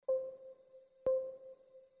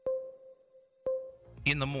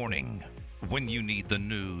In the morning, when you need the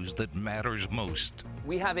news that matters most.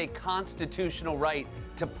 We have a constitutional right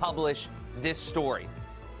to publish this story.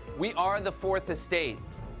 We are the Fourth Estate,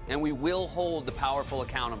 and we will hold the powerful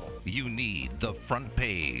accountable. You need the front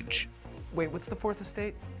page. Wait, what's the Fourth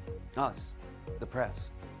Estate? Us, the press.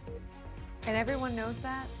 And everyone knows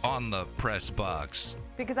that? On the press box.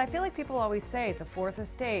 Because I feel like people always say the Fourth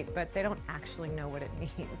Estate, but they don't actually know what it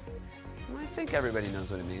means. I think everybody knows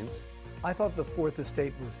what it means. I thought the Fourth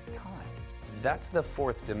Estate was time. That's the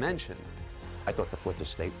fourth dimension. I thought the Fourth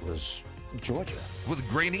Estate was Georgia. With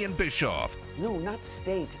Graney and Bischoff. No, not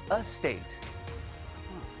state, a state.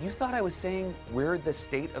 You thought I was saying we're the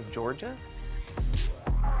state of Georgia?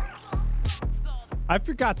 I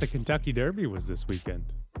forgot the Kentucky Derby was this weekend.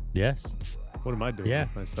 Yes. What am I doing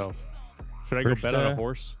with myself? Should I First, go bet on a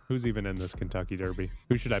horse? Who's even in this Kentucky Derby?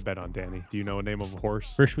 Who should I bet on, Danny? Do you know a name of a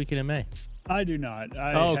horse? First weekend in May. I do not.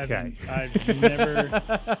 Okay. I've never.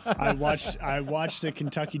 I watched the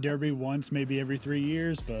Kentucky Derby once, maybe every 3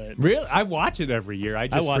 years, but Really? I watch it every year. I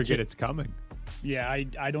just watch forget it. it's coming. yeah,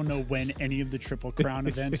 I don't know when any of the Triple Crown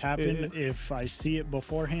events happen. If I see it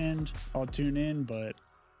beforehand, I'll tune in. But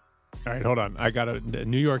All right, hold on. I got a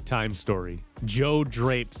New York Times story. Joe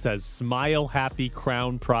Drape says, "Smile, happy,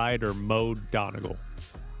 crown, pride, or Mo Donegal."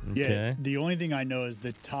 yeah, Okay. the only thing I know is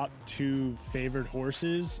the top two favored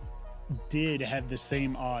horses did have the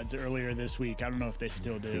same odds earlier this week. I don't know if they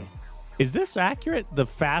still do. Is this accurate? The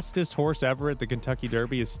fastest horse ever at the Kentucky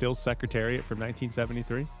Derby is still Secretariat from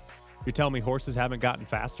 1973? You're telling me horses haven't gotten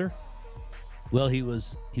faster? Well, he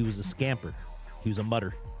was a scamper. He was a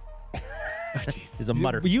mutter. He's a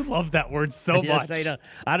mutter. You love that word so Yes, much. I know.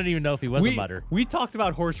 I don't even know if he was a mutter. We talked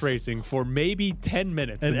about horse racing for maybe 10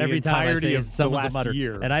 minutes And in every the time I entirety say of the someone's last a mutter,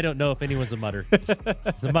 year. and I don't know if anyone's a mutter.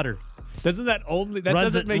 He's a mutter. Doesn't that only that runs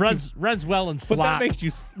doesn't make runs well in but slop. that makes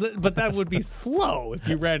you but that would be slow if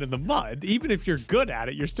you ran in the mud. Even if you're good at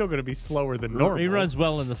it, you're still going to be slower than normal. He runs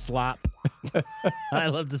well in the slop. I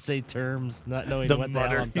love to say terms, not knowing the what the hell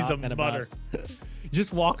mutter. I'm He's a talking mutter. about.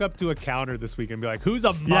 Just walk up to a counter this week and be like, "Who's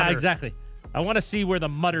a mutter?" Yeah, exactly. I want to see where the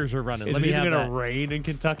mutters are running. Is Let it me even have going that. to rain in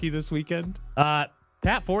Kentucky this weekend? Pat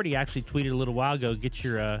Forty actually tweeted a little while ago. Get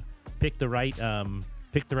your pick the right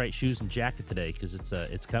shoes and jacket today because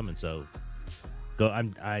it's coming. So go.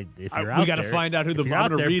 If you're out we got to there, find out who if the you're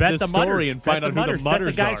out I'm going to there, read bet this the story mutters. and find out who the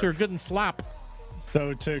mutters Bet the guys are. who are good in slop.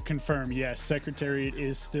 So to confirm, yes, Secretariat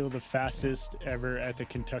is still the fastest ever at the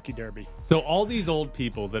Kentucky Derby. So all these old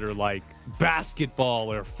people that are like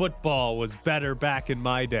basketball or football was better back in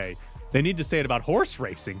my day. They need to say it about horse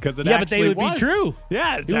racing because it Yeah, but actually they would be was. true.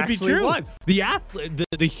 Yeah, It would be actually true. was.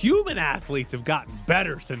 The human athletes have gotten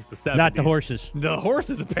better since the 70s. Not the horses. The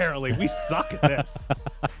horses, apparently. We suck at this.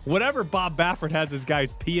 Whatever Bob Baffert has his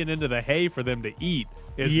guys peeing into the hay for them to eat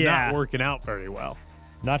is not working out very well.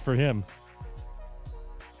 Not for him.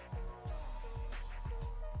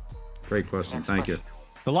 Great question. Thank you.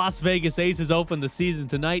 The Las Vegas Aces open the season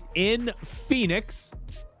tonight in Phoenix.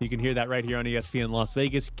 You can hear that right here on ESPN Las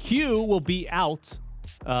Vegas. Q will be out,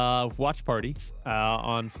 watch party,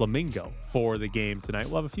 on Flamingo for the game tonight.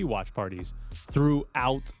 We'll have a few watch parties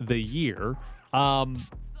throughout the year.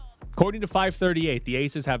 According to 538, the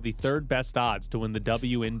Aces have the third best odds to win the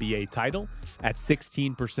WNBA title at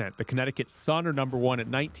 16%. The Connecticut Sun are number one at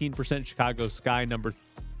 19%. Chicago Sky number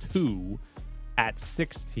 2 at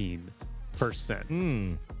 16%.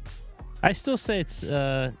 I still say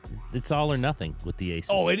it's all or nothing with the Aces.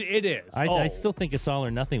 Oh, it is. I still think it's all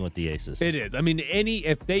or nothing with the Aces. It is. I mean,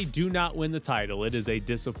 if they do not win the title, it is a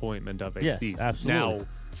disappointment of a Yes, season. absolutely.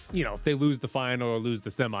 Now, if they lose the final or lose the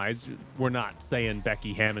semis, we're not saying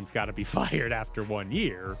Becky Hammond's got to be fired after 1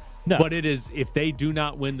 year. No. But it is, if they do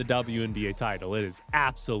not win the WNBA title, it is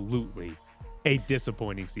absolutely a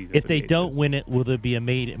disappointing season. If for they the don't Aces. win it, will there be a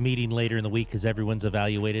meeting later in the week because everyone's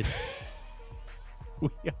evaluated? We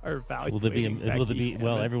are evaluating. Will there be? Becky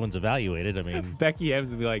Well, Hammond. everyone's evaluated. I mean, Becky Hammond's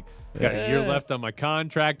gonna be like, got a year left on my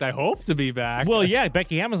contract. I hope to be back. well, yeah.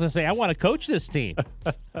 Becky Hammond's gonna say, "I want to coach this team."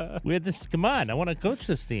 We had this. Come on, I want to coach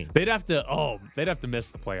this team. They'd have to miss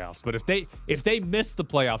the playoffs. But if they miss the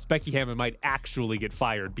playoffs, Becky Hammond might actually get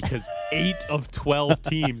fired because 8 of 12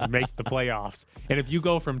 teams make the playoffs. And if you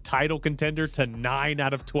go from title contender to 9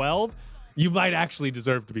 out of 12, you might actually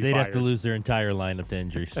deserve to be They'd fired. have to lose their entire lineup to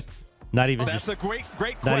injuries. Not even. That's a great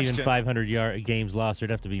not even question. 500 games lost. There'd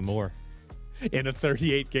have to be more. in a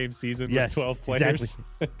 38-game season Yes, with 12 players.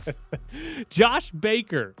 exactly. Josh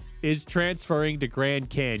Baker is transferring to Grand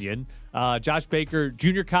Canyon. Josh Baker,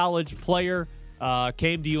 junior college player,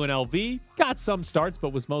 came to UNLV, got some starts,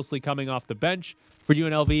 but was mostly coming off the bench for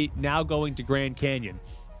UNLV, now going to Grand Canyon.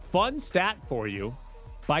 Fun stat for you.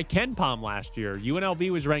 by Ken Palm last year. UNLV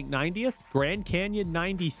was ranked 90th, Grand Canyon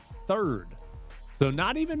 93rd. So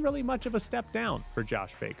not even really much of a step down for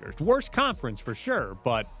Josh Baker. Worst conference for sure,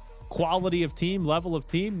 but quality of team, level of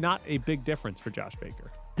team, not a big difference for Josh Baker.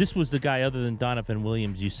 This was the guy other than Donovan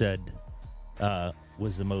Williams you said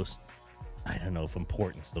was the most, I don't know if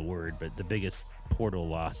important's the word, but the biggest portal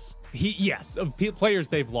loss. Yes, of players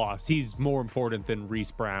they've lost, he's more important than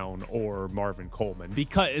Reese Brown or Marvin Coleman.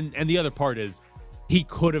 Because and the other part is he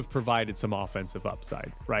could have provided some offensive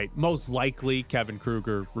upside, right? Most likely Kevin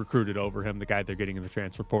Kruger recruited over him. The guy they're getting in the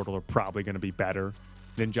transfer portal are probably going to be better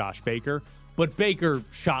than Josh Baker. But Baker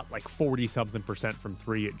shot like 40-something% from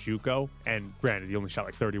three at JUCO. And granted, he only shot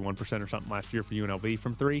like 31% or something last year for UNLV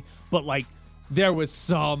from three. But like there was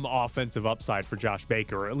some offensive upside for Josh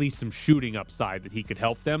Baker, or at least some shooting upside that he could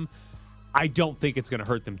help them. I don't think it's going to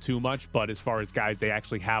hurt them too much, but as far as guys they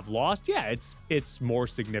actually have lost, yeah, it's more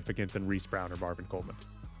significant than Reese Brown or Marvin Coleman.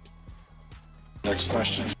 Next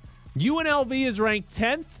question. UNLV is ranked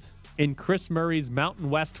 10th in Chris Murray's Mountain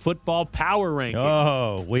West football power ranking.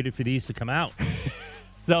 Oh, waited for these to come out.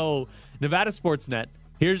 So Nevada Sportsnet,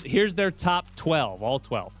 here's their top 12, all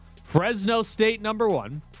 12. Fresno State number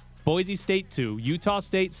 1, Boise State 2, Utah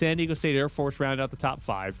State, San Diego State Air Force round out the top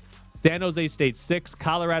 5. San Jose State 6,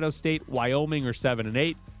 Colorado State, Wyoming are 7 and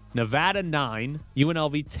 8, Nevada 9,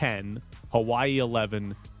 UNLV 10, Hawaii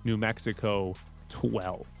 11, New Mexico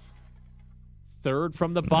 12. Third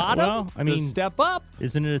from the bottom. Well, I mean, step up.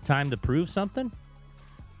 Isn't it a time to prove something?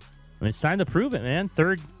 I mean, it's time to prove it, man.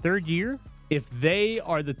 Third year. If they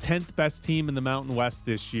are the 10th best team in the Mountain West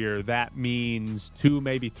this year, that means 2,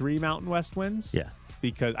 maybe 3 Mountain West wins. Yeah.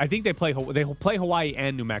 Because I think they play Hawaii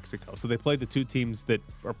and New Mexico. So they play the two teams that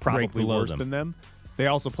are probably worse than them. They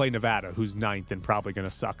also play Nevada, who's 9th and probably going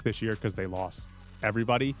to suck this year because they lost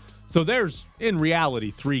everybody. So there's, in reality,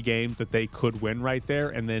 3 games that they could win right there,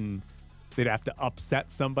 and then they'd have to upset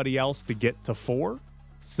somebody else to get to 4.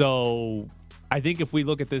 So I think if we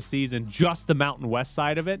look at this season, just the Mountain West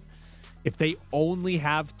side of it, if they only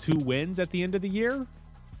have 2 wins at the end of the year,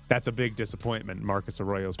 that's a big disappointment. Marcus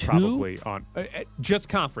Arroyo's probably on just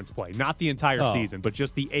conference play, not the entire season, but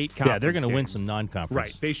just the 8 conference. Yeah, they're going to win games. some non-conference.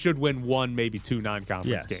 Right, they should win 1, maybe 2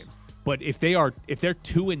 non-conference games. But if they're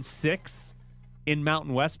 2-6 in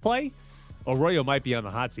Mountain West play, Arroyo might be on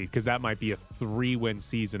the hot seat because that might be a 3-win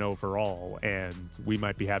season overall, and we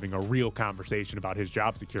might be having a real conversation about his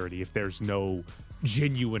job security if there's no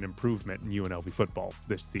genuine improvement in UNLV football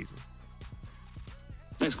this season.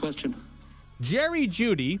 Next question. Jerry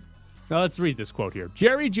Jeudy, now let's read this quote here.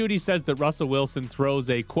 Jerry Jeudy says that Russell Wilson throws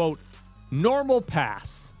a, quote, normal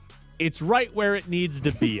pass. It's right where it needs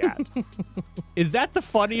to be at. Is that the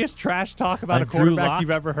funniest trash talk about a quarterback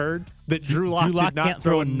you've ever heard? That Drew Lock did not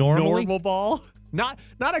throw a normal ball? Not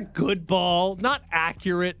a good ball, not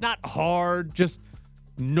accurate, not hard, just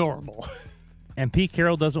normal. And Pete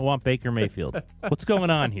Carroll doesn't want Baker Mayfield. What's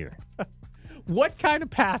going on here? What kind of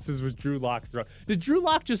passes was Drew Lock throwing? Did Drew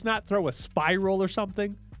Lock just not throw a spiral or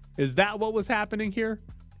something? Is that what was happening here?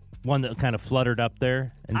 One that kind of fluttered up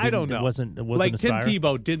there. And I don't know. It wasn't like a Tim spiral?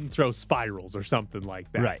 Tebow didn't throw spirals or something like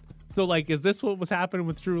that. Right. So, like, is this what was happening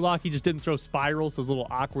with Drew Lock? He just didn't throw spirals, so it was a little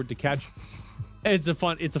awkward to catch. It's a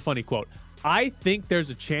funny quote. I think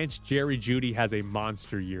there's a chance Jerry Jeudy has a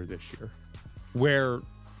monster year this year, where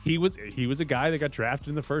he was a guy that got drafted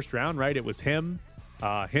in the first round, right? It was him,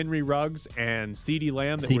 Henry Ruggs, and CeeDee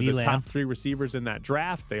Lamb that were the top 3 receivers in that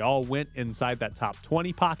draft. They all went inside that top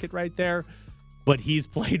 20 pocket right there. But he's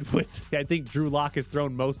played with, I think Drew Lock has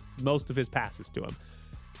thrown most of his passes to him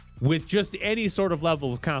with just any sort of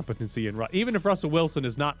level of competency. Even if Russell Wilson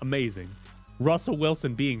is not amazing, Russell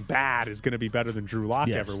Wilson being bad is going to be better than Drew Lock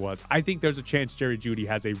ever was. I think there's a chance Jerry Jeudy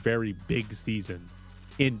has a very big season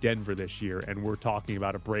in Denver this year, and we're talking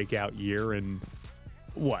about a breakout year. And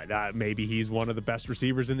maybe he's one of the best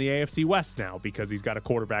receivers in the AFC West now because he's got a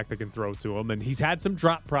quarterback that can throw to him, and he's had some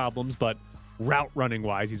drop problems, but route running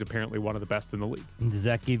wise, he's apparently one of the best in the league. Does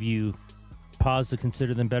that give you pause to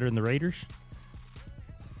consider them better than the Raiders?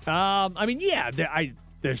 I mean, yeah,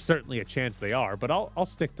 there's certainly a chance they are, but I'll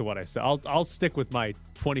stick to what I said. I'll stick with my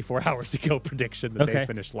 24 hours ago prediction that they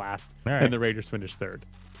finished last and the Raiders finished 3rd.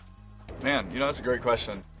 Man, that's a great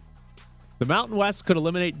question. The Mountain West could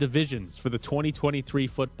eliminate divisions for the 2023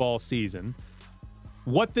 football season.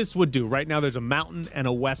 What this would do, right now there's a Mountain and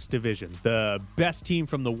a West division. The best team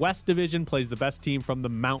from the West division plays the best team from the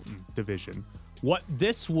Mountain division. What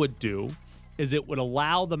this would do is it would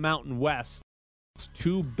allow the Mountain West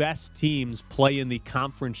 2 best teams play in the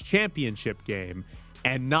conference championship game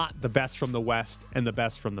and not the best from the West and the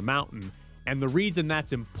best from the Mountain. And the reason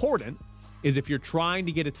that's important is if you're trying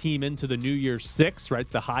to get a team into the New Year's Six, right?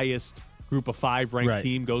 The highest group of 5 ranked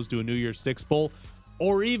team goes to a New Year's Six bowl,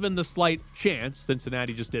 or even the slight chance,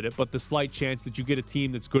 Cincinnati just did it, but the slight chance that you get a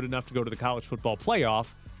team that's good enough to go to the college football playoff,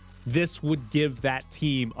 this would give that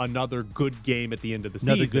team another good game at the end of the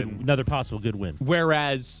season. Another possible good win.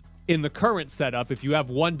 Whereas in the current setup, if you have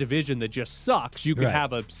one division that just sucks, you could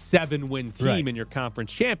have a 7-win team in your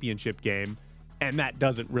conference championship game, and that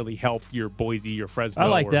doesn't really help your Boise, your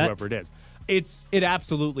Fresno, or whoever it is. It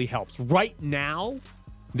absolutely helps. Right now,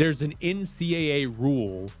 there's an NCAA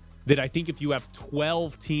rule that I think if you have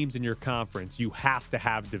 12 teams in your conference, you have to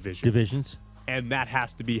have divisions. And that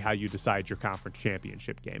has to be how you decide your conference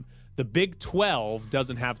championship game. The Big 12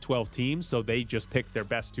 doesn't have 12 teams, so they just pick their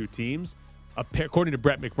best 2 teams. According to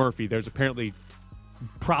Brett McMurphy, there's apparently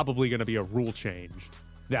probably going to be a rule change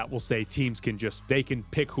that will say teams can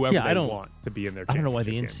pick whoever they want to be in their championship. I don't know why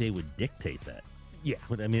the game. NCAA would dictate that. Yeah.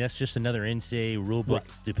 But, I mean, that's just another NCAA rulebook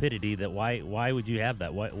stupidity. That why would you have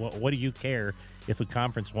that? What do you care if a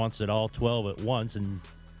conference wants it all 12 at once and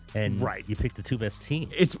you pick the 2 best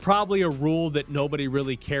teams? It's probably a rule that nobody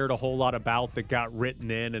really cared a whole lot about that got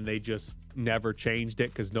written in, and they just never changed it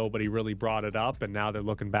because nobody really brought it up, and now they're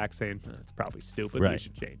looking back saying, it's probably stupid. We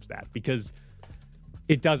should change that because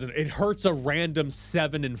it doesn't. It hurts a random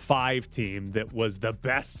 7-5 team that was the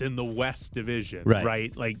best in the West Division,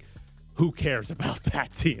 right? Like, who cares about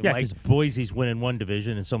that team? Yeah, because Boise's winning one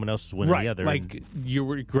division and someone else is winning the other. Like, you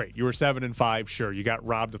were great. You were 7-5, sure. You got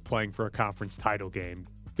robbed of playing for a conference title game.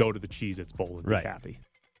 Go to the Cheez-Its Bowl and be happy.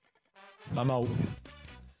 I'm out.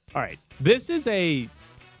 All right. This is a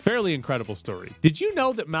fairly incredible story. Did you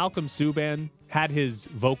know that Malcolm Subban had his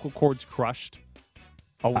vocal cords crushed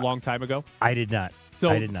a long time ago? I did not.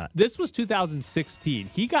 This was 2016.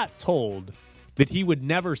 He got told that he would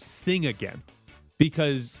never sing again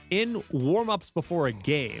because in warm-ups before a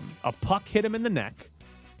game, a puck hit him in the neck,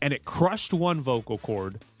 and it crushed one vocal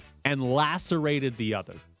cord and lacerated the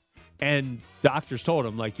other. And doctors told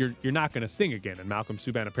him, like, you're not going to sing again. And Malcolm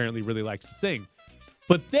Subban apparently really likes to sing.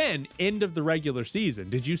 But then, end of the regular season,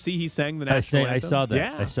 did you see he sang the national anthem? I saw that.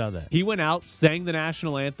 Yeah. I saw that. He went out, sang the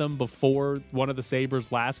national anthem before one of the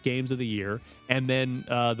Sabres' last games of the year. And then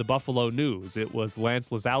the Buffalo News, it was Lance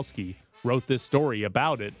Lazowski, wrote this story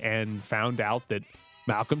about it and found out that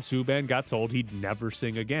Malcolm Subban got told he'd never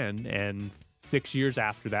sing again. And 6 years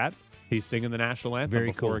after that, he's singing the national anthem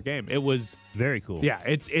before a game. It was very cool. Yeah,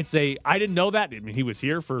 I didn't know that. I mean, he was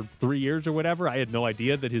here for 3 years or whatever. I had no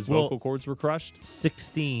idea that his vocal cords were crushed.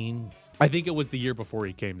 16. I think it was the year before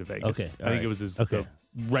he came to Vegas. Okay, I think it was his the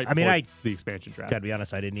expansion draft. Gotta be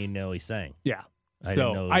honest, I didn't even know he sang. Yeah,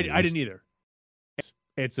 I didn't either.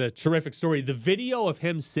 It's a terrific story. The video of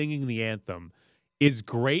him singing the anthem is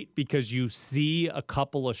great because you see a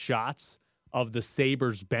couple of shots of the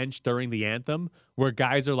Sabres bench during the anthem where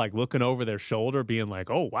guys are like looking over their shoulder being like,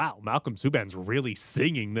 oh, wow, Malcolm Subban's really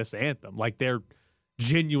singing this anthem. Like they're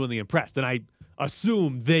genuinely impressed. And I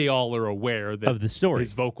assume they all are aware that of the story.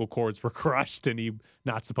 His vocal cords were crushed and he's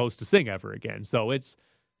not supposed to sing ever again. So it's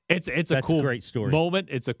a cool great story. Moment.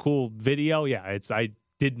 It's a cool video. Yeah, I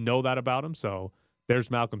didn't know that about him. So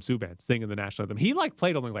there's Malcolm Subban singing the national anthem. He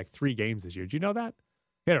played only 3 games this year. Did you know that?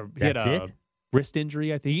 He had a wrist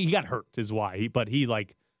injury, I think. He got hurt is why. But he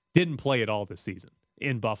didn't play at all this season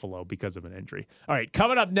in Buffalo because of an injury. All right,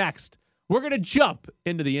 coming up next, we're going to jump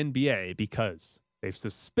into the NBA because they've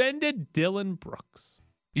suspended Dillon Brooks.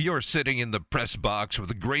 You're sitting in the press box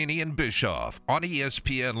with Graney and Bischoff on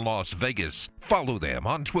ESPN Las Vegas. Follow them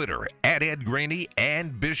on Twitter at Ed Graney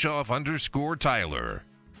and Bischoff_Tyler.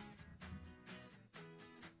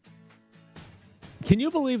 Can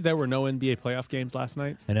you believe there were no NBA playoff games last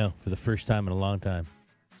night? I know, for the first time in a long time.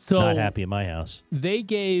 So not happy at my house. They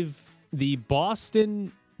gave the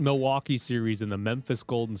Boston-Milwaukee series and the Memphis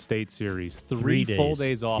Golden State series 3 full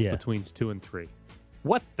days off between 2 and 3.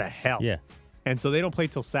 What the hell? Yeah. And so they don't play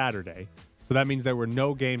till Saturday. So that means there were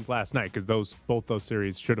no games last night because both those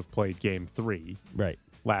series should have played game 3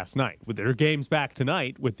 last night. With their games back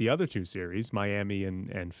tonight with the other 2 series, Miami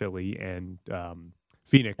and Philly and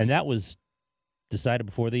Phoenix. And that was decided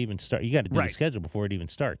before they even start. You got to do the schedule before it even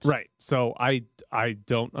starts. Right. So I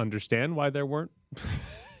don't understand why there weren't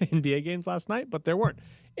NBA games last night, but there weren't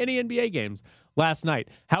any NBA games last night.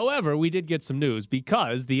 However, we did get some news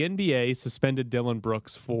because the NBA suspended Dillon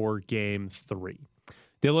Brooks for Game 3.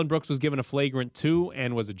 Dillon Brooks was given a flagrant 2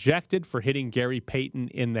 and was ejected for hitting Gary Payton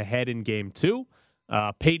in the head in Game 2.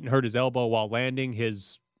 Payton hurt his elbow while landing.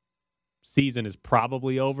 His season is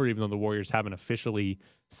probably over, even though the Warriors haven't officially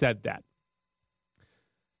said that.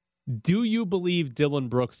 Do you believe Dillon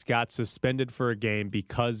Brooks got suspended for a game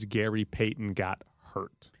because Gary Payton got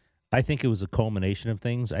hurt? I think it was a culmination of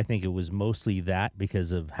things. I think it was mostly that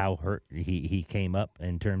because of how hurt he came up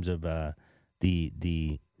in terms of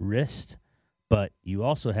the wrist. But you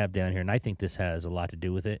also have down here, and I think this has a lot to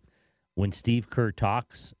do with it, when Steve Kerr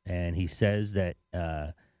talks and he says that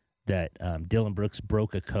Dillon Brooks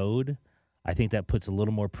broke a code, I think that puts a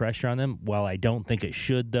little more pressure on them. While I don't think it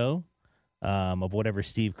should, though, of whatever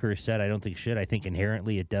Steve Kerr said, I don't think it should. I think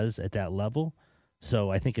inherently it does at that level. So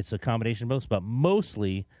I think it's a combination of both, but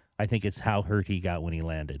mostly I think it's how hurt he got when he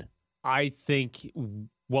landed. I think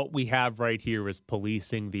what we have right here is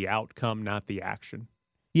policing the outcome, not the action.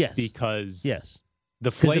 Yes. Because the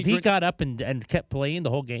if he got up and kept playing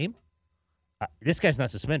the whole game, this guy's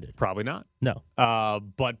not suspended. Probably not. No.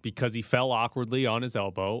 But because he fell awkwardly on his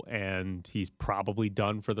elbow and he's probably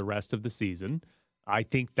done for the rest of the season, I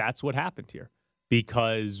think that's what happened here.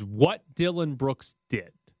 Because what Dillon Brooks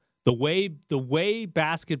did, the way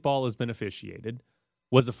basketball has been officiated,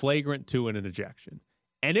 was a flagrant 2 and an ejection.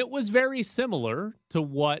 And it was very similar to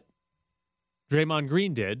what Draymond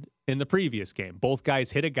Green did in the previous game. Both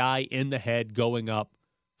guys hit a guy in the head going up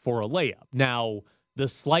for a layup. Now, the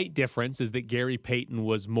slight difference is that Gary Payton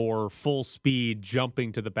was more full speed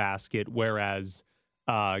jumping to the basket, whereas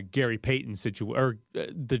Gary Payton's the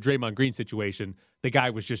Draymond Green situation, the guy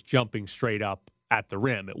was just jumping straight up at the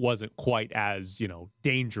rim. It wasn't quite as,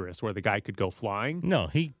 dangerous where the guy could go flying. No,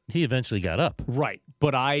 he eventually got up. Right.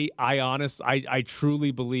 But I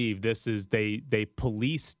truly believe this is they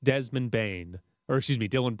policed Dillon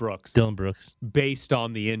Brooks. Dillon Brooks. Based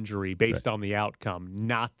on the injury, based on the outcome,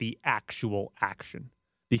 not the actual action.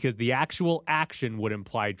 Because the actual action would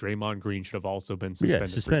imply Draymond Green should have also been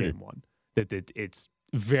suspended. For game 1. That it's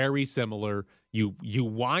very similar. You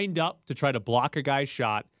wind up to try to block a guy's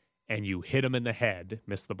shot, and you hit him in the head,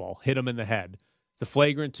 miss the ball, hit him in the head. It's a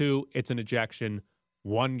flagrant 2. It's an ejection.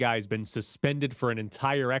 One guy's been suspended for an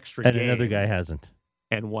entire extra game. And another guy hasn't.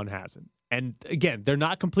 And one hasn't. And again, they're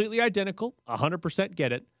not completely identical. 100%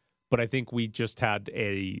 get it. But I think we just had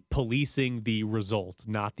a policing the result,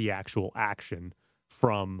 not the actual action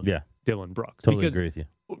from Dillon Brooks. Totally agree with you.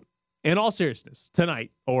 In all seriousness,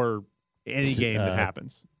 tonight or any game that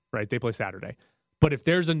happens, right? They play Saturday. But if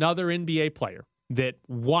there's another NBA player that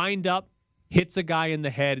wind up, hits a guy in the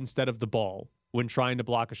head instead of the ball when trying to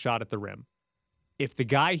block a shot at the rim, if the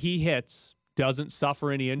guy he hits doesn't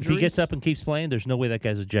suffer any injuries, if he gets up and keeps playing, there's no way that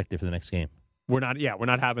guy's ejected for the next game. We're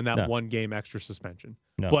not having that 1 game extra suspension.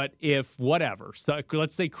 No. But if so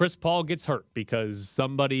let's say Chris Paul gets hurt because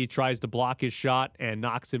somebody tries to block his shot and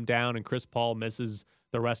knocks him down and Chris Paul misses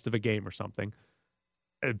the rest of a game or something.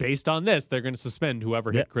 Based on this, they're going to suspend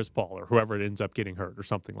whoever hit Chris Paul or whoever ends up getting hurt or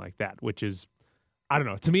something like that, which is, I don't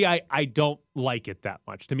know. To me, I don't like it that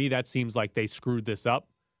much. To me, that seems like they screwed this up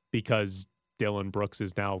because Dillon Brooks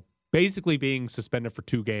is now basically being suspended for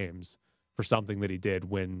 2 games for something that he did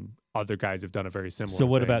when other guys have done a very similar thing. So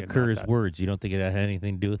what about Kerr's words? You don't think it had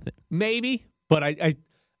anything to do with it? Maybe, but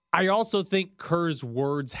I also think Kerr's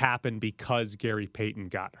words happened because Gary Payton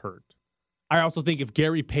got hurt. I also think if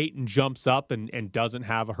Gary Payton jumps up and doesn't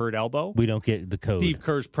have a hurt elbow, we don't get the code. Steve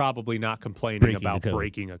Kerr's probably not complaining about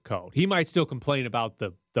breaking a code. He might still complain about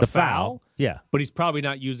the foul. Yeah. But he's probably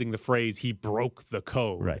not using the phrase he broke the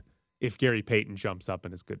code. Right. If Gary Payton jumps up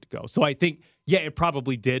and is good to go. So I think, it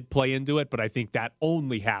probably did play into it, but I think that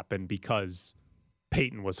only happened because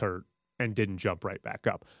Payton was hurt and didn't jump right back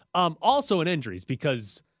up. Also in injuries,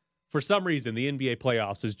 because for some reason, the NBA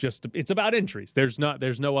playoffs is it's about injuries. There's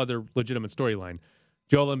no other legitimate storyline.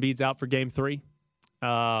 Joel Embiid's out for game 3. They're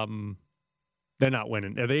not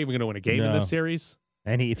winning. Are they even going to win a game in this series?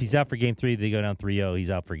 And if he's out for game 3, they go down 3-0. He's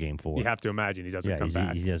out for game 4. You have to imagine he doesn't come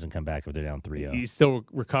back. He doesn't come back if they're down 3-0. He's still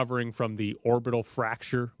recovering from the orbital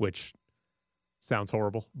fracture, which sounds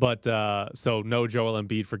horrible. But so no Joel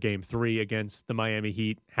Embiid for game 3 against the Miami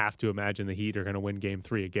Heat. Have to imagine the Heat are going to win game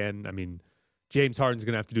 3 again. I mean, James Harden's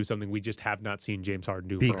going to have to do something we just have not seen James Harden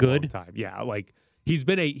do for a long time. Yeah, like he's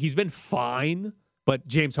been fine, but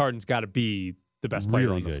James Harden's got to be the best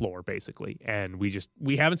player on the floor, basically. And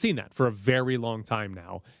we haven't seen that for a very long time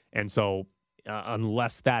now. And so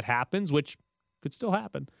unless that happens, which could still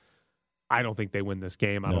happen, I don't think they win this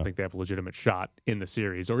game. I don't think they have a legitimate shot in the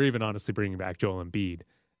series or even honestly bringing back Joel Embiid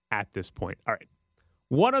at this point. All right.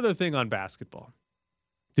 One other thing on basketball.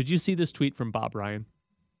 Did you see this tweet from Bob Ryan?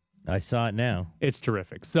 I saw it now. It's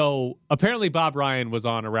terrific. So apparently Bob Ryan was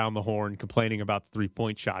on Around the Horn complaining about the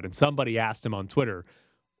three-point shot, and somebody asked him on Twitter,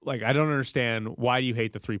 like, I don't understand, why do you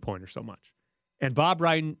hate the three-pointer so much? And Bob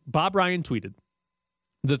Ryan tweeted,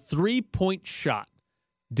 the three-point shot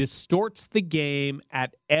distorts the game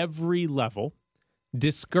at every level,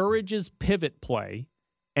 discourages pivot play,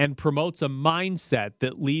 and promotes a mindset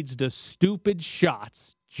that leads to stupid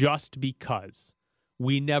shots just because.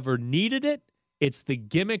 We never needed it. It's the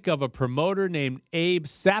gimmick of a promoter named Abe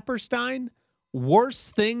Saperstein.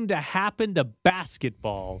 Worst thing to happen to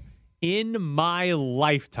basketball in my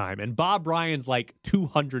lifetime. And Bob Ryan's like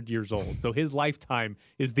 200 years old, so his lifetime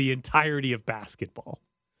is the entirety of basketball.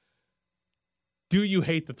 Do you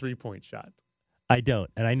hate the three-point shot? I don't,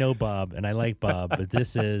 and I know Bob, and I like Bob, but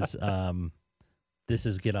this is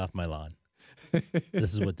get off my lawn.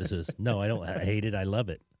 This is what this is. No, I don't hate it. I love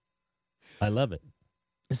it. I love it.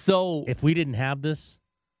 So if we didn't have this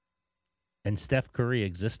and Steph Curry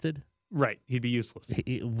existed, right, he'd be useless.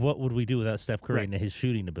 What would we do without Steph Curry and his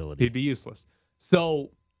shooting ability? He'd be useless.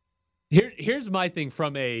 So here's my thing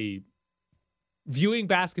from a viewing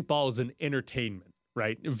basketball as an entertainment,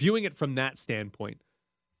 right? Viewing it from that standpoint.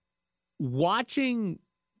 Watching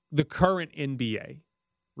the current NBA,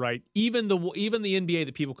 right? Even the NBA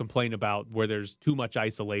that people complain about where there's too much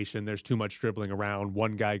isolation, there's too much dribbling around,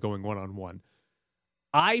 one guy going one-on-one.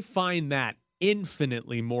 I find that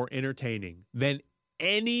infinitely more entertaining than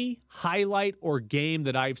any highlight or game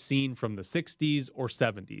that I've seen from the 60s or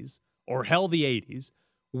 70s or hell the 80s,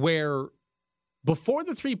 where before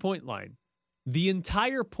the three-point line, the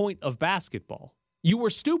entire point of basketball, you were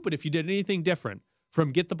stupid if you did anything different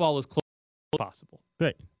from get the ball as close as possible.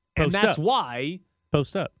 Right. And that's why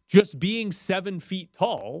post up. Just being 7 feet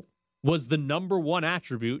tall was the number one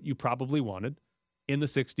attribute you probably wanted in the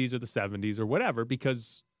 60s or the 70s or whatever,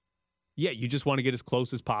 because, yeah, you just want to get as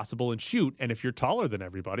close as possible and shoot. And if you're taller than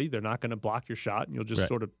everybody, they're not going to block your shot, and you'll just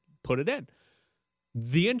sort of put it in.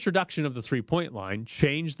 The introduction of the three-point line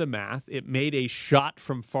changed the math. It made a shot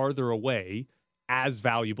from farther away as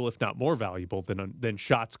valuable, if not more valuable, than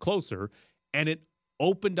shots closer. And it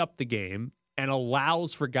opened up the game and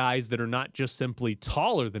allows for guys that are not just simply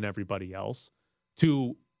taller than everybody else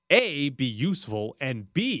to, A, be useful,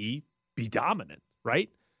 and B, be dominant, right?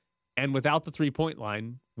 And without the three-point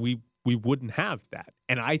line, we wouldn't have that.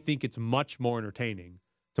 And I think it's much more entertaining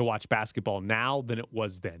to watch basketball now than it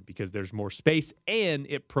was then, because there's more space and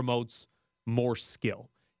it promotes more skill.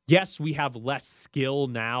 Yes, we have less skill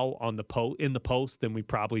now on in the post than we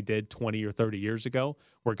probably did 20 or 30 years ago,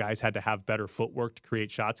 where guys had to have better footwork to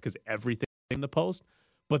create shots because everything in the post.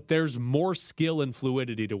 But there's more skill and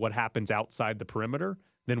fluidity to what happens outside the perimeter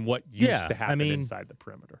than what used to happen inside the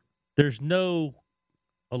perimeter. There's no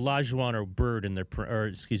Olajuwon or Bird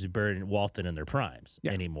Bird and Walton in their primes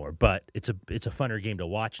anymore. But it's a funner game to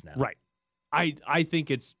watch now. Right. I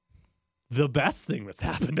think it's the best thing that's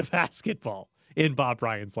happened to basketball in Bob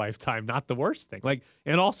Ryan's lifetime, not the worst thing. Like,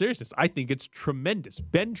 in all seriousness, I think it's tremendous,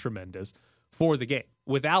 been tremendous for the game.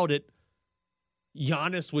 Without it,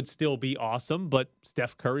 Giannis would still be awesome, but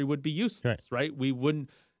Steph Curry would be useless, right? We wouldn't.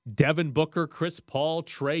 Devin Booker, Chris Paul,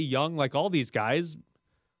 Trae Young, like all these guys.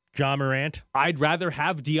 John Morant. I'd rather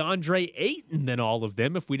have DeAndre Ayton than all of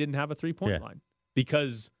them if we didn't have a three-point line.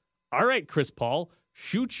 Because, all right, Chris Paul,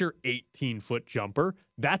 shoot your 18-foot jumper.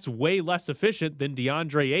 That's way less efficient than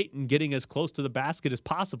DeAndre Ayton getting as close to the basket as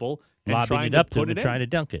possible and lobbing trying it up to put to it in. Trying to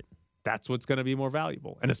dunk it. That's what's going to be more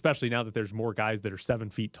valuable. And especially now that there's more guys that are 7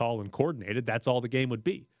 feet tall and coordinated, that's all the game would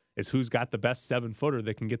be, is who's got the best 7-footer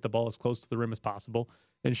that can get the ball as close to the rim as possible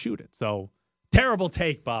and shoot it. So, terrible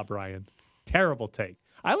take, Bob Ryan. Terrible take.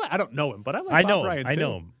 I don't know him, but I like Bob Ryan, too. I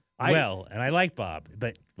know him well, and I like Bob.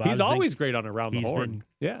 But he's always great on Around the Horn.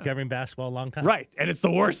 He's been covering basketball a long time. Right, and it's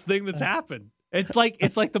the worst thing that's happened. It's like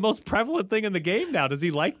the most prevalent thing in the game now. Does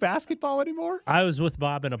he like basketball anymore? I was with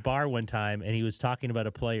Bob in a bar one time, and he was talking about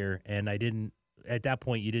a player, and at that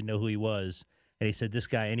point, you didn't know who he was. And he said, this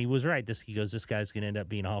guy, and he was right. He goes, this guy's going to end up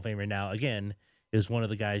being a Hall of Famer. Now, again, it was one of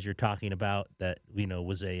the guys you're talking about that,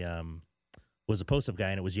 was a post-up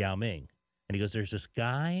guy, and it was Yao Ming. And he goes, there's this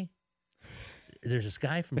guy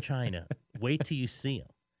from China. Wait till you see him.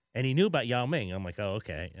 And he knew about Yao Ming. I'm like, oh,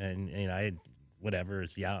 okay. And whatever,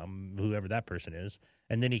 it's Yao, whoever that person is.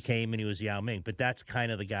 And then he came and he was Yao Ming. But that's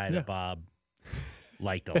kind of the guy that Bob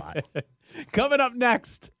liked a lot. Coming up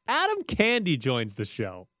next, Adam Candy joins the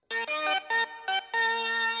show.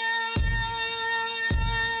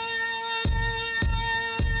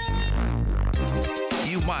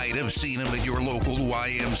 You might have seen him at your local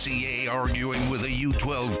YMCA arguing with a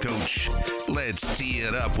U12 coach. Let's tee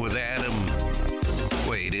it up with Adam.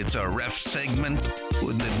 Wait, it's a ref segment?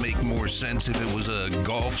 Wouldn't it make more sense if it was a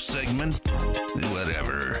golf segment?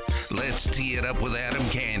 Whatever. Let's tee it up with Adam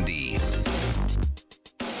Candy.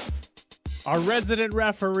 Our resident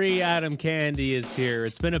referee, Adam Candy, is here.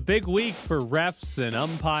 It's been a big week for refs and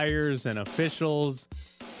umpires and officials.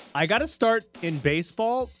 I got to start in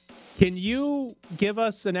baseball. Can you give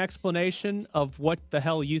us an explanation of what the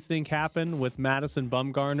hell you think happened with Madison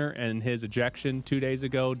Bumgarner and his ejection 2 days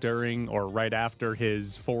ago during or right after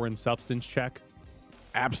his foreign substance check?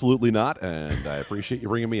 Absolutely not, and I appreciate you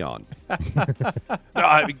bringing me on. No,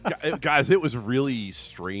 I mean, guys, it was really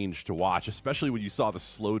strange to watch, especially when you saw the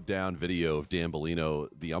slowed down video of Dan Bellino,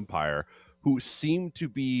 the umpire, who seemed to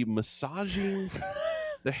be massaging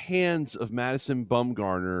the hands of Madison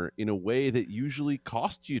Bumgarner in a way that usually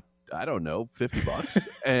costs you, I don't know, $50.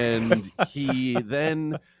 And he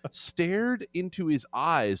then stared into his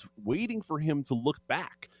eyes, waiting for him to look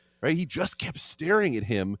back, right? He just kept staring at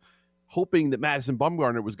him, hoping that Madison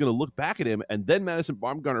Bumgarner was going to look back at him. And then Madison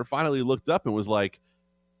Bumgarner finally looked up and was like,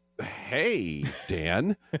 hey,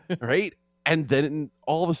 Dan, right? And then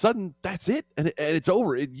all of a sudden, that's it. And it's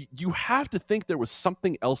over. You have to think there was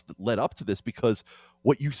something else that led up to this, because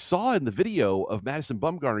what you saw in the video of Madison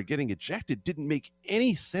Bumgarner getting ejected didn't make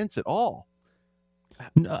any sense at all.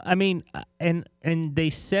 No, I mean, and they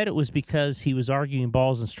said it was because he was arguing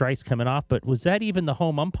balls and strikes coming off, but was that even the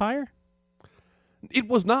home umpire? It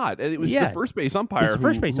was not. It was the first base umpire who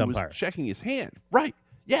was checking his hand. Right.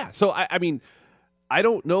 Yeah. So, I mean, I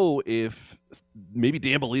don't know if maybe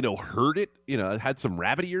Dan Bellino heard it, had some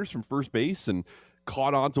rabbit ears from first base and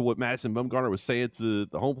caught on to what Madison Bumgarner was saying to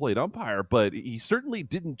the home plate umpire, but he certainly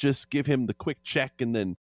didn't just give him the quick check and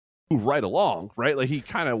then move right along, right? Like, he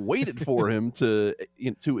kind of waited for him to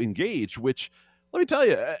engage, which, let me tell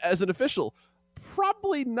you, as an official,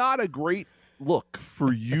 probably not a great look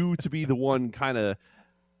for you to be the one kind of,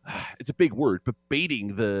 it's a big word, but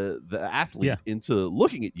baiting the athlete into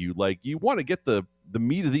looking at you. Like, you want to get the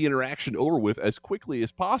meat of the interaction over with as quickly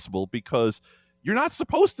as possible, because you're not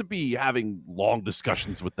supposed to be having long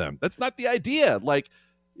discussions with them. That's not the idea. Like,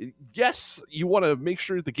 yes, you want to make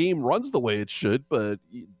sure the game runs the way it should, but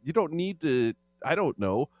you don't need to, I don't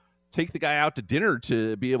know, take the guy out to dinner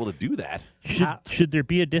to be able to do that. Should there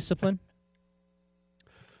be a discipline?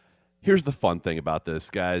 Here's the fun thing about this,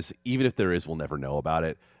 guys. Even if there is, we'll never know about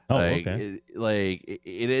it. Oh, okay.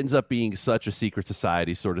 It ends up being such a secret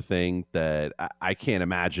society sort of thing that I can't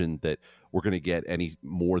imagine that we're going to get any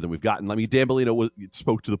more than we've gotten. I mean, Dan Bellino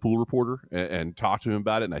spoke to the pool reporter and talked to him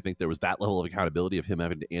about it, and I think there was that level of accountability of him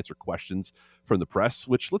having to answer questions from the press,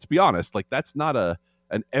 which, let's be honest, like, that's not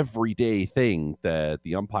an everyday thing that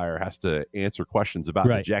the umpire has to answer questions about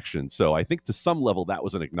ejection. So I think to some level that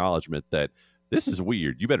was an acknowledgement that this is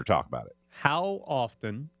weird. You better talk about it. How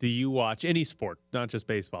often do you watch any sport, not just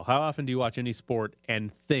baseball? How often do you watch any sport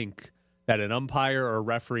and think that an umpire or a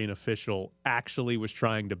referee and official actually was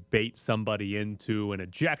trying to bait somebody into an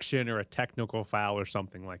ejection or a technical foul or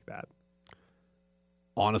something like that?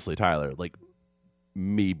 Honestly, Tyler, like,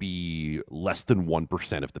 maybe less than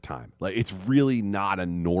 1% of the time. Like, it's really not a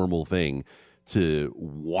normal thing to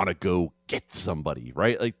want to go get somebody,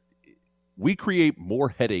 right? Like, we create more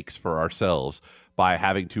headaches for ourselves by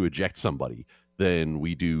having to eject somebody than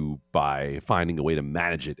we do by finding a way to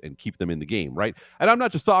manage it and keep them in the game, right? And I'm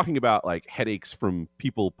not just talking about, like, headaches from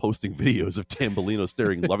people posting videos of Dan Bellino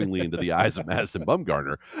staring lovingly into the eyes of Madison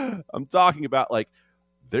Bumgarner. I'm talking about, like,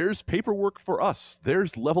 there's paperwork for us.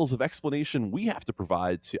 There's levels of explanation we have to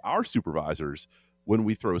provide to our supervisors when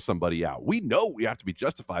we throw somebody out. We know we have to be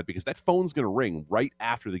justified, because that phone's going to ring right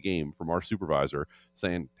after the game from our supervisor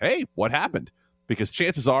saying, hey, what happened? Because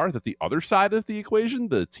chances are that the other side of the equation,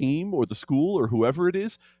 the team or the school or whoever it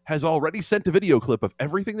is, has already sent a video clip of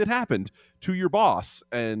everything that happened to your boss,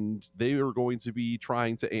 and they are going to be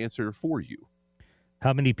trying to answer for you.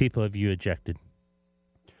 How many people have you ejected?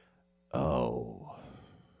 Oh,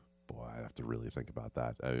 I have to really think about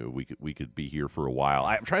that. We could be here for a while.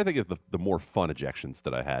 I'm trying to think of the more fun ejections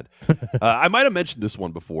that I had. I might have mentioned this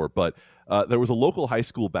one before, but there was a local high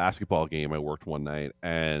school basketball game I worked one night,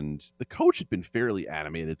 and the coach had been fairly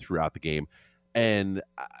animated throughout the game. And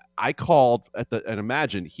I called and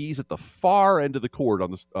imagine he's at the far end of the court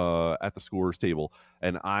on the at the scorer's table,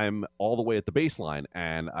 and I'm all the way at the baseline,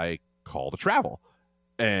 and I called a travel,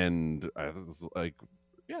 and I was like,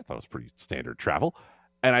 yeah, I thought it was pretty standard travel.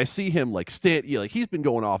 And I see him like he's been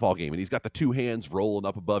going off all game, and he's got the two hands rolling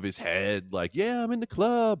up above his head, like, yeah, I'm in the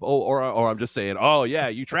club. Or I'm just saying, oh yeah,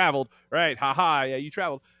 you traveled, right? Ha, yeah, you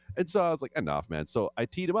traveled. And so I was like, enough, man. So I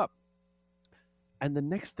teed him up. And the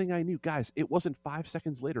next thing I knew, guys, it wasn't 5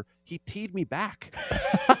 seconds later, he teed me back.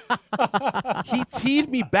 He teed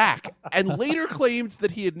me back, and later claimed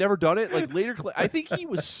that he had never done it. Like, I think he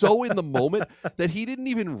was so in the moment that he didn't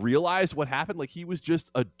even realize what happened. Like, he was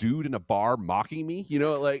just a dude in a bar mocking me,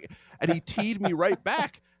 and he teed me right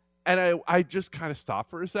back. And I just kind of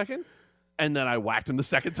stopped for a second, and then I whacked him the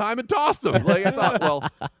second time and tossed him. Like, I thought, well,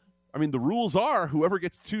 I mean, the rules are whoever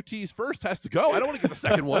gets 2 T's first has to go. I don't want to get the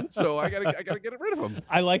second one, so I gotta get rid of him.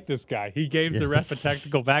 I like this guy. He gave the ref a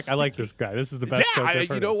technical back. I like this guy. This is the best coach I've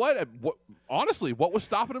heard you know of. what? Honestly, what was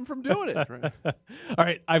stopping him from doing it? Right? All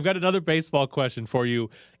right, I've got another baseball question for you.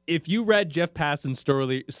 If you read Jeff Passan's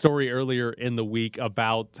story earlier in the week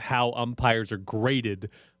about how umpires are graded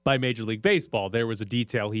by Major League Baseball, there was a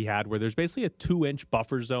detail he had where there's basically a 2-inch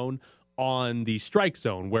buffer zone on the strike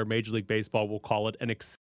zone where Major League Baseball will call it an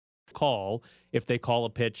call if they call a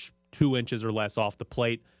pitch 2 inches or less off the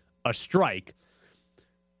plate a strike.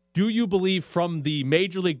 Do you believe from the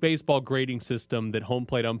Major League Baseball grading system that home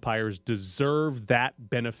plate umpires deserve that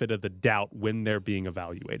benefit of the doubt when they're being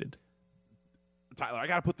evaluated? Tyler, I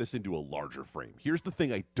got to put this into a larger frame. Here's the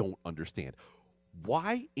thing I don't understand.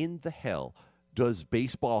 Why in the hell does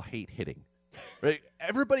baseball hate hitting? Right?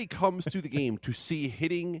 Everybody comes to the game to see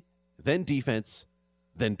hitting, then defense,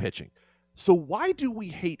 then pitching. So why do we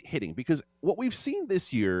hate hitting? Because what we've seen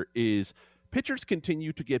this year is pitchers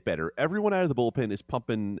continue to get better. Everyone out of the bullpen is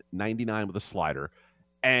pumping 99 with a slider.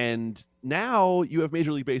 And now you have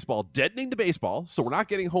Major League Baseball deadening the baseball, so we're not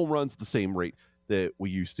getting home runs at the same rate that we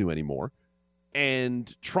used to anymore,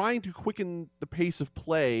 and trying to quicken the pace of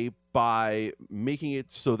play by making it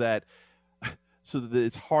so that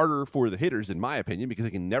it's harder for the hitters, in my opinion, because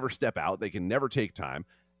they can never step out, they can never take time.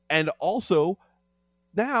 And also,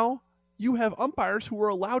 now you have umpires who are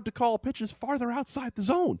allowed to call pitches farther outside the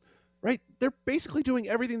zone, right? They're basically doing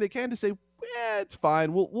everything they can to say, it's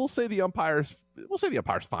fine. We'll say the umpire's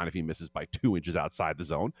fine if he misses by 2 inches outside the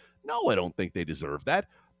zone. No, I don't think they deserve that.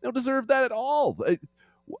 They don't deserve that at all.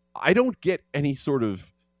 I don't get any sort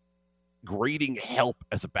of grading help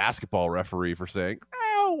as a basketball referee for saying,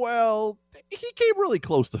 oh, well, he came really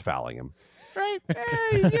close to fouling him. Right?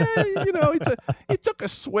 He took a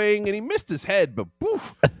swing and he missed his head, but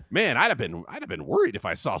poof, man, I'd have been worried if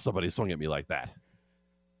I saw somebody swing at me like that.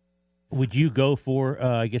 Would you go for?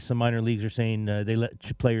 I guess some minor leagues are saying they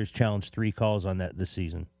let players challenge 3 calls on that this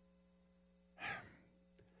season.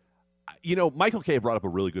 Michael Kay brought up a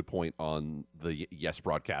really good point on the Yes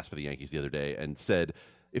broadcast for the Yankees the other day and said,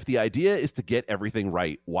 if the idea is to get everything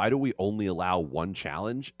right, why do we only allow 1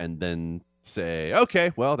 challenge and then say,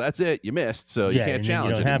 okay, well, that's it. You missed, so you can't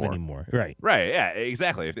challenge you don't anymore. Have anymore. Right. Right. Yeah,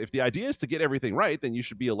 exactly. If the idea is to get everything right, then you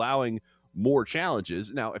should be allowing more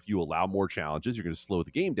challenges. Now, if you allow more challenges, you're going to slow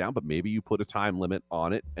the game down, but maybe you put a time limit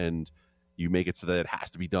on it and you make it so that it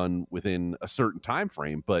has to be done within a certain time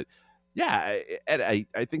frame. But yeah,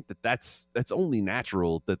 I think that's only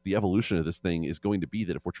natural that the evolution of this thing is going to be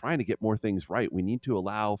that if we're trying to get more things right, we need to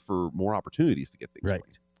allow for more opportunities to get things right.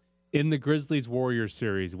 In the Grizzlies-Warriors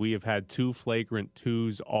series, we have had 2 flagrant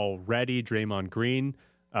 2s already. Draymond Green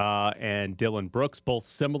and Dylan Brooks, both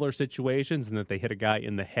similar situations in that they hit a guy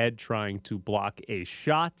in the head trying to block a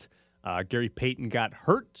shot. Gary Payton got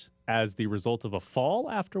hurt as the result of a fall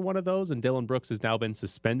after one of those, and Dylan Brooks has now been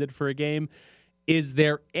suspended for a game. Is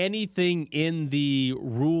there anything in the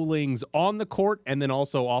rulings on the court and then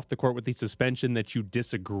also off the court with the suspension that you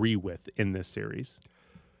disagree with in this series?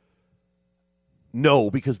 No,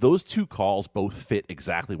 because those 2 calls both fit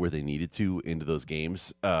exactly where they needed to into those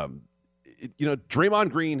games. Draymond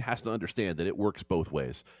Green has to understand that it works both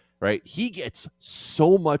ways, right? He gets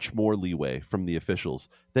so much more leeway from the officials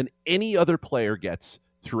than any other player gets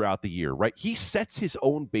throughout the year, right? He sets his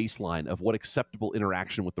own baseline of what acceptable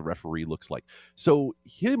interaction with the referee looks like. So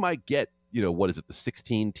he might get, the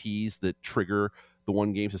 16 Ts that trigger the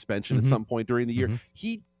 1-game suspension at some point during the year.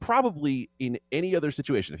 He probably, in any other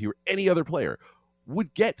situation, if he were any other player,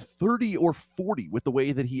 would get 30 or 40 with the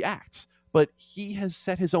way that he acts. But he has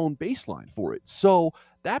set his own baseline for it. So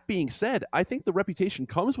that being said, I think the reputation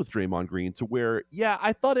comes with Draymond Green to where,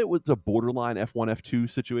 I thought it was a borderline F1, F2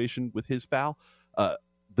 situation with his foul.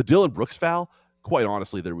 The Dylan Brooks foul, quite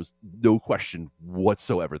honestly, there was no question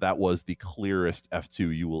whatsoever. That was the clearest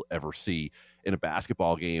F2 you will ever see in a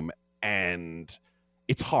basketball game. And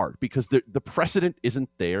it's hard because the precedent isn't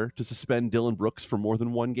there to suspend Dylan Brooks for more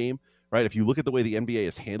than 1 game, right? If you look at the way the NBA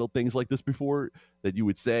has handled things like this before, that you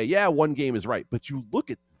would say, 1 game is right. But you look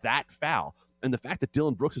at that foul and the fact that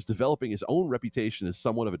Dylan Brooks is developing his own reputation as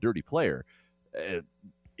somewhat of a dirty player,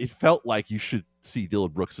 it felt like you should see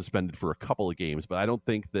Dylan Brooks suspended for a couple of games, but I don't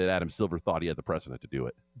think that Adam Silver thought he had the precedent to do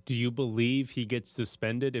it. Do you believe he gets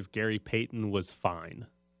suspended if Gary Payton was fine?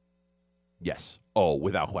 Yes. Oh,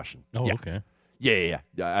 without question. Oh, yeah. Okay. Yeah.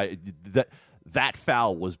 That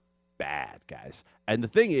foul was bad, guys. And the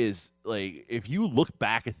thing is, if you look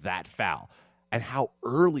back at that foul and how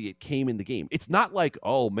early it came in the game, it's not like,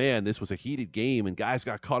 oh man, this was a heated game and guys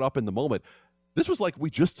got caught up in the moment. This was like we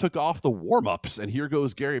just took off the warm-ups, and here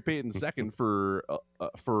goes Gary Payton II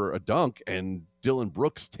for a dunk, and Dylan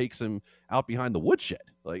Brooks takes him out behind the woodshed.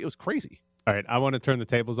 Like, it was crazy. All right, I want to turn the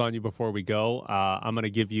tables on you before we go. I'm going to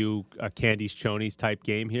give you a Candies Chonies type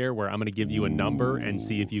game here where I'm going to give you a number and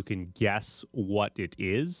see if you can guess what it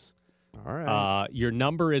is. All right. Your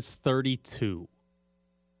number is 32.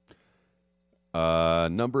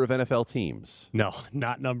 Number of NFL teams. No,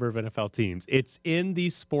 not number of NFL teams. It's in the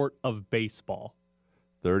sport of baseball.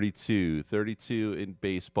 32 in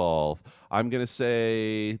baseball. I'm going to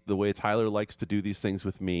say, the way Tyler likes to do these things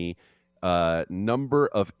with me, number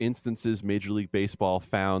of instances Major League Baseball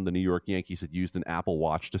found the New York Yankees had used an Apple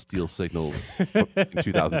Watch to steal signals in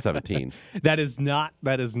 2017. That is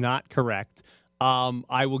not correct.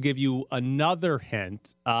 I will give you another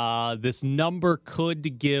hint. This number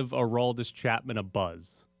could give Aroldis Chapman a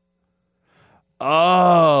buzz.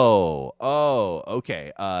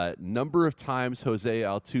 Okay. Number of times Jose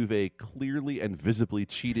Altuve clearly and visibly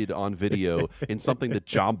cheated on video in something that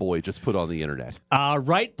John Boy just put on the internet.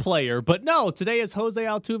 Right player, but no, today is Jose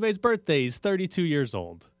Altuve's birthday. He's 32 years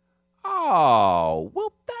old. Oh,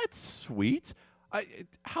 well, that's sweet.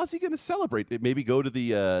 How's he going to celebrate? Maybe go to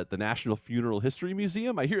the National Funeral History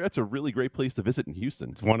Museum? I hear that's a really great place to visit in Houston.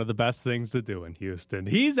 It's one of the best things to do in Houston.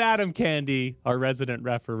 He's Adam Candy, our resident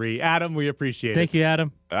referee. Adam, we appreciate it. Thank you,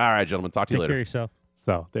 Adam. All right, gentlemen. Talk to you later. Take care of yourself.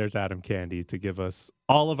 So there's Adam Candy to give us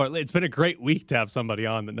all of our... It's been a great week to have somebody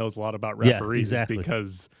on that knows a lot about referees. Yeah, exactly.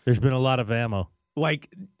 Because there's been a lot of ammo.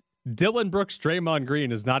 Like... Dylan Brooks, Draymond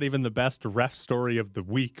Green is not even the best ref story of the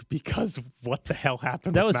week because what the hell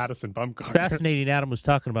happened with Madison Bumgarner. Fascinating. Adam was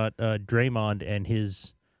talking about Draymond and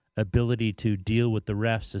his ability to deal with the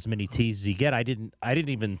refs as many T's as he get. I didn't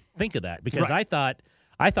even think of that because I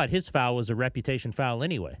thought his foul was a reputation foul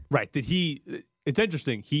anyway. Right. It's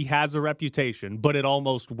interesting. He has a reputation, but it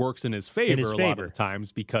almost works in his favor a lot of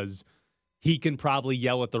times because he can probably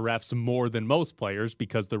yell at the refs more than most players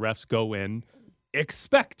because the refs go in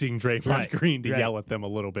expecting Draymond Green to yell at them a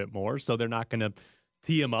little bit more, so they're not going to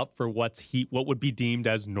tee him up for what would be deemed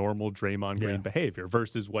as normal Draymond Green behavior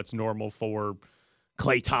versus what's normal for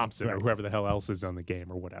Klay Thompson or whoever the hell else is on the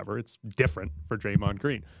game or whatever. It's different for Draymond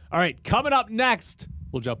Green. All right, coming up next,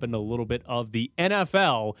 we'll jump into a little bit of the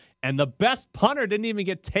NFL, and the best punter didn't even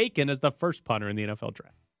get taken as the first punter in the NFL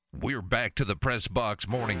draft. We're back to the Press Box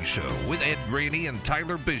Morning Show with Ed Graney and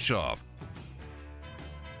Tyler Bischoff.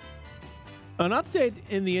 An update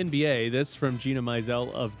in the NBA, this from Gina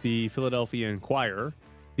Mizell of the Philadelphia Inquirer.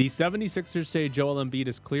 The 76ers say Joel Embiid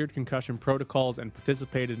has cleared concussion protocols and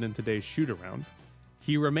participated in today's shoot-around.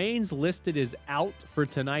 He remains listed as out for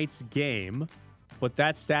tonight's game, but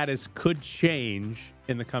that status could change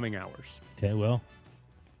in the coming hours. Okay, well,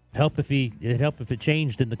 it'd help if it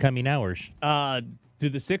changed in the coming hours. Do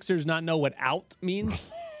the Sixers not know what out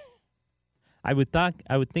means? I would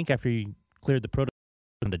think after you cleared the protocol,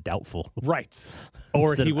 to doubtful. Right.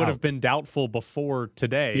 Or he would have been doubtful before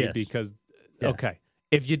today because, okay,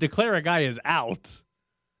 if you declare a guy as out,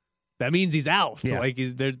 that means he's out. Yeah. Like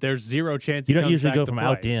there's zero chance you he don't comes usually back go to from play.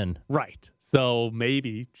 out to in. Right. So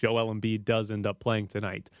maybe Joel Embiid does end up playing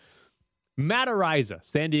tonight. Matt Araiza,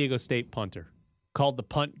 San Diego State punter, called the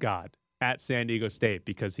punt god at San Diego State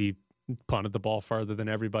because he punted the ball farther than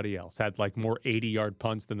everybody else, had like more 80-yard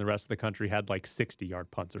punts than the rest of the country had like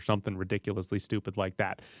 60-yard punts or something ridiculously stupid like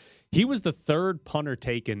that. He was the third punter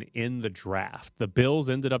taken in the draft. The Bills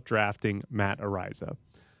ended up drafting Matt Araiza.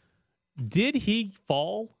 Did he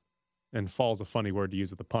fall? And fall is a funny word to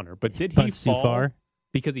use with a punter, but did he fall too far?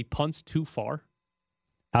 Because he punts too far?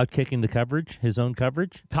 Out-kicking the coverage, his own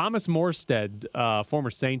coverage? Thomas Morstead, former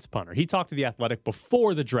Saints punter, he talked to The Athletic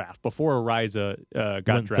before the draft, before Araiza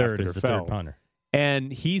got drafted or fell. Third punter.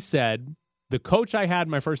 And he said, the coach I had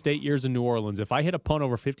my first 8 years in New Orleans, if I hit a punt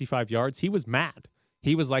over 55 yards, he was mad.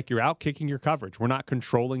 He was like, you're out-kicking your coverage. We're not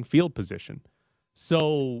controlling field position.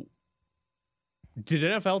 So did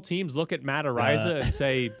NFL teams look at Matt Araiza and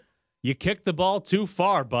say, you kicked the ball too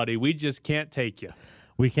far, buddy. We just can't take you.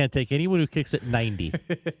 We can't take anyone who kicks at 90.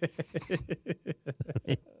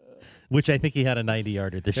 Which I think he had a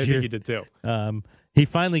 90-yarder this year. I think he did too. He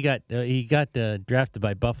finally got drafted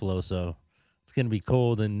by Buffalo, so it's going to be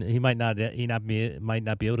cold, and he might not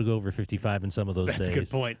be able to go over 55 in some of those days. That's a good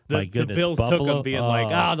point. My The goodness, Bills Buffalo, took him being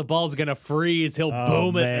like, the ball's going to freeze. He'll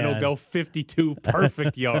boom it, and it'll go 52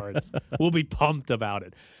 perfect yards. We'll be pumped about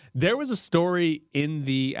it. There was a story in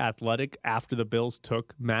The Athletic after the Bills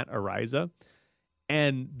took Matt Araiza,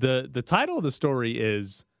 and the title of the story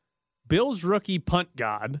is, Bills rookie punt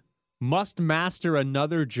god must master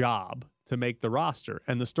another job to make the roster.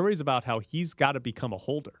 And the story is about how he's got to become a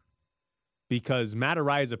holder because Matt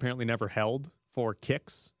Araiza apparently never held for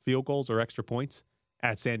kicks, field goals, or extra points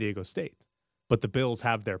at San Diego State. But the Bills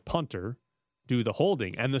have their punter do the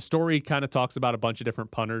holding. And the story kind of talks about a bunch of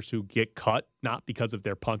different punters who get cut, not because of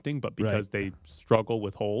their punting, but because they struggle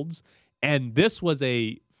with holds. And this was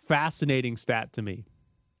a fascinating stat to me.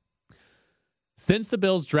 Since the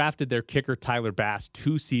Bills drafted their kicker Tyler Bass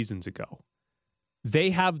 2 seasons ago,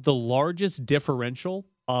 they have the largest differential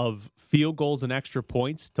of field goals and extra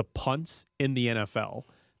points to punts in the NFL.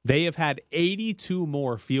 They have had 82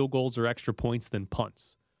 more field goals or extra points than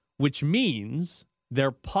punts, which means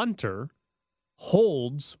their punter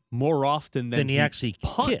holds more often than he actually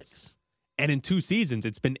punts. kicks. And in 2 seasons,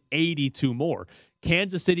 it's been 82 more.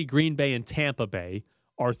 Kansas City, Green Bay, and Tampa Bay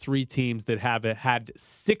are 3 teams that have had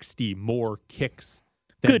 60 more kicks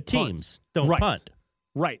than Good punts. teams don't punt.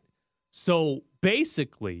 Right. So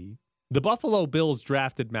basically, the Buffalo Bills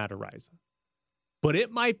drafted Matt Araiza. But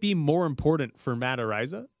it might be more important for Matt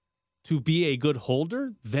Araiza to be a good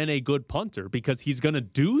holder than a good punter, because he's going to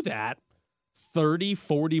do that 30,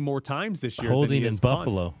 40 more times this year. Holding than he in is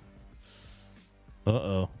Buffalo.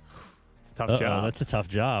 Uh-oh. It's a tough job. That's a tough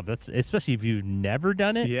job. That's especially if you've never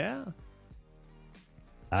done it. Yeah.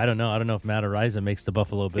 I don't know. I don't know if Matt Araiza makes the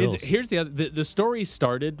Buffalo Bills. Here's the other. The story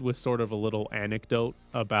started with sort of a little anecdote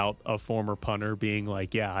about a former punter being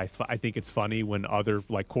like, "Yeah, I think it's funny when other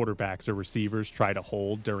like quarterbacks or receivers try to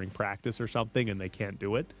hold during practice or something and they can't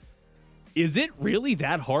do it." Is it really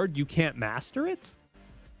that hard? You can't master it?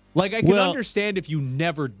 Like, I can understand if you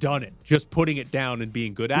never done it, just putting it down and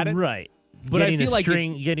being good at it, right? But getting I feel the like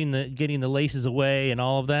string, getting the laces away, and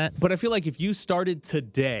all of that. But I feel like if you started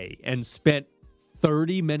today and spent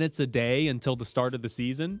 30 minutes a day until the start of the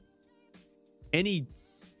season, any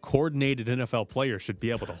coordinated NFL player should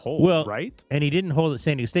be able to hold, right? And he didn't hold at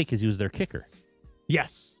San Diego State because he was their kicker.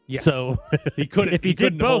 Yes. So he couldn't. If he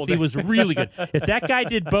did both, he was really good. If that guy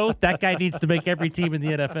did both, that guy needs to make every team in the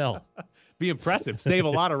NFL. Be impressive. Save a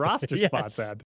lot of roster spots, Ed.